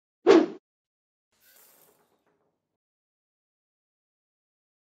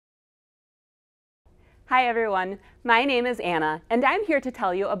Hi everyone, my name is Anna and I'm here to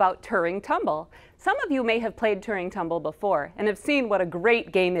tell you about Turing Tumble. Some of you may have played Turing Tumble before and have seen what a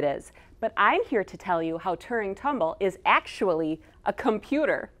great game it is, but I'm here to tell you how Turing Tumble is actually a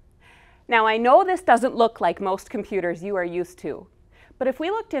computer. Now I know this doesn't look like most computers you are used to, but if we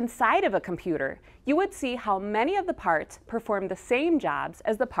looked inside of a computer, you would see how many of the parts perform the same jobs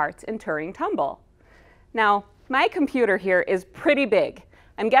as the parts in Turing Tumble. Now, my computer here is pretty big.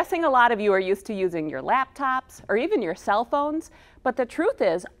 I'm guessing a lot of you are used to using your laptops or even your cell phones, but the truth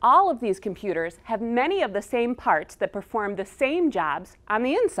is all of these computers have many of the same parts that perform the same jobs on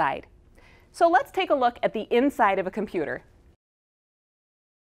the inside. So let's take a look at the inside of a computer.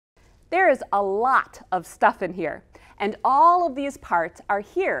 There is a lot of stuff in here, and all of these parts are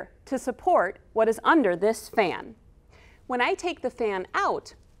here to support what is under this fan. When I take the fan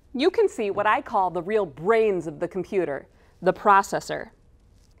out, you can see what I call the real brains of the computer, the processor.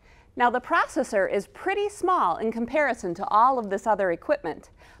 Now the processor is pretty small in comparison to all of this other equipment,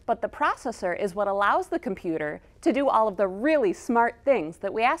 but the processor is what allows the computer to do all of the really smart things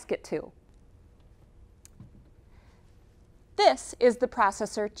that we ask it to. This is the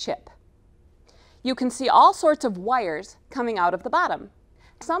processor chip. You can see all sorts of wires coming out of the bottom.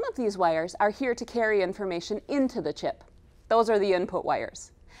 Some of these wires are here to carry information into the chip. Those are the input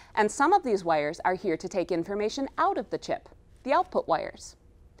wires. And some of these wires are here to take information out of the chip, the output wires.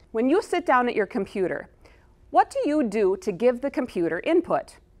 When you sit down at your computer, what do you do to give the computer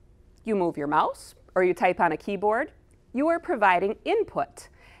input? You move your mouse or you type on a keyboard. You are providing input,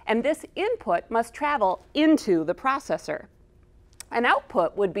 and this input must travel into the processor. An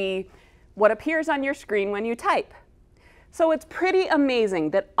output would be what appears on your screen when you type. So it's pretty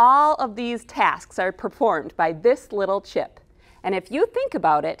amazing that all of these tasks are performed by this little chip. And if you think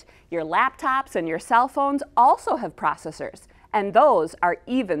about it, your laptops and your cell phones also have processors, and those are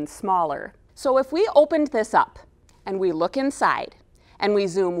even smaller. So if we opened this up and we look inside and we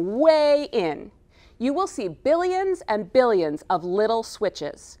zoom way in, you will see billions and billions of little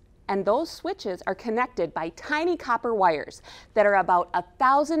switches. And those switches are connected by tiny copper wires that are about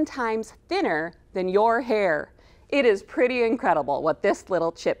 1,000 times thinner than your hair. It is pretty incredible what this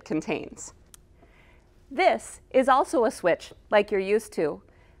little chip contains. This is also a switch like you're used to,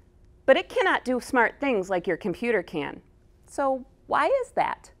 but it cannot do smart things like your computer can. So why is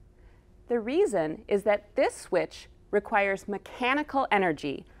that? The reason is that this switch requires mechanical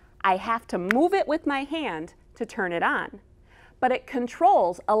energy. I have to move it with my hand to turn it on. But it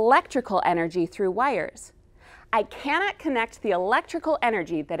controls electrical energy through wires. I cannot connect the electrical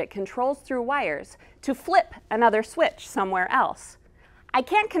energy that it controls through wires to flip another switch somewhere else. I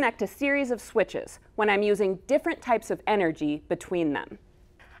can't connect a series of switches when I'm using different types of energy between them.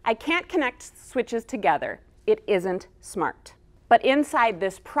 I can't connect switches together. It isn't smart. But inside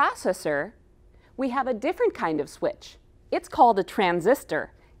this processor, we have a different kind of switch. It's called a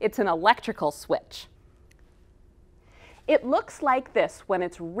transistor. It's an electrical switch. It looks like this when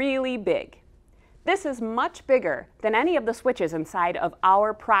it's really big. This is much bigger than any of the switches inside of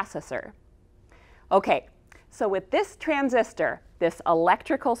our processor. Okay, so with this transistor, this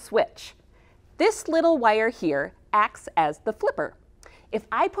electrical switch, this little wire here acts as the flipper. If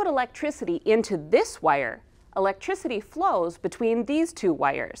I put electricity into this wire, electricity flows between these two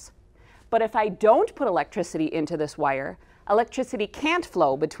wires. But if I don't put electricity into this wire, electricity can't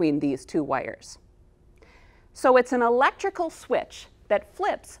flow between these two wires. So it's an electrical switch that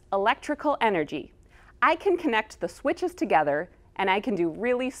flips electrical energy. I can connect the switches together and I can do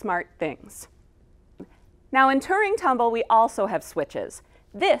really smart things. Now in Turing Tumble we also have switches.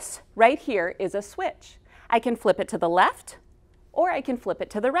 This right here is a switch. I can flip it to the left or I can flip it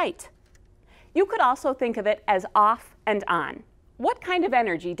to the right. You could also think of it as off and on. What kind of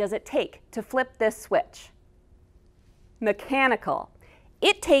energy does it take to flip this switch? Mechanical.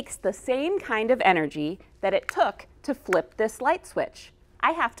 It takes the same kind of energy that it took to flip this light switch.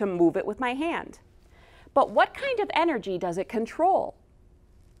 I have to move it with my hand. But what kind of energy does it control?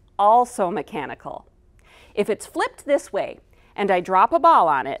 Also mechanical. If it's flipped this way and I drop a ball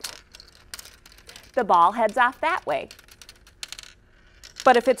on it, the ball heads off that way.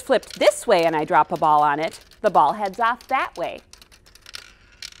 But if it's flipped this way and I drop a ball on it, the ball heads off that way.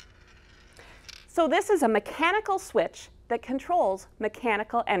 So this is a mechanical switch that controls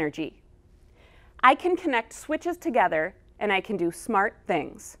mechanical energy. I can connect switches together and I can do smart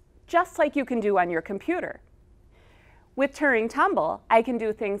things, just like you can do on your computer. With Turing Tumble, I can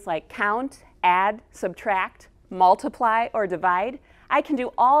do things like count, add, subtract, multiply, or divide. I can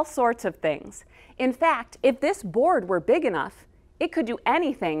do all sorts of things. In fact, if this board were big enough, it could do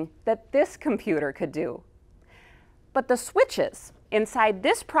anything that this computer could do. But the switches inside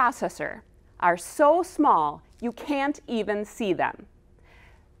this processor are so small you can't even see them.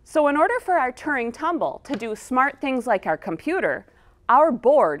 So in order for our Turing Tumble to do smart things like our computer, our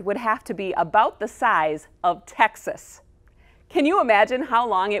board would have to be about the size of Texas. Can you imagine how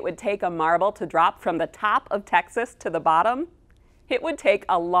long it would take a marble to drop from the top of Texas to the bottom? It would take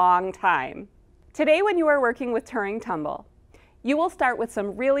a long time. Today, when you are working with Turing Tumble, you will start with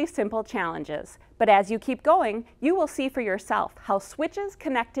some really simple challenges, but as you keep going, you will see for yourself how switches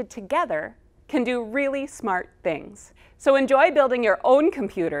connected together can do really smart things. So enjoy building your own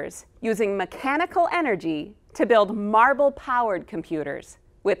computers using mechanical energy to build marble-powered computers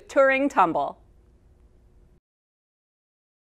with Turing Tumble.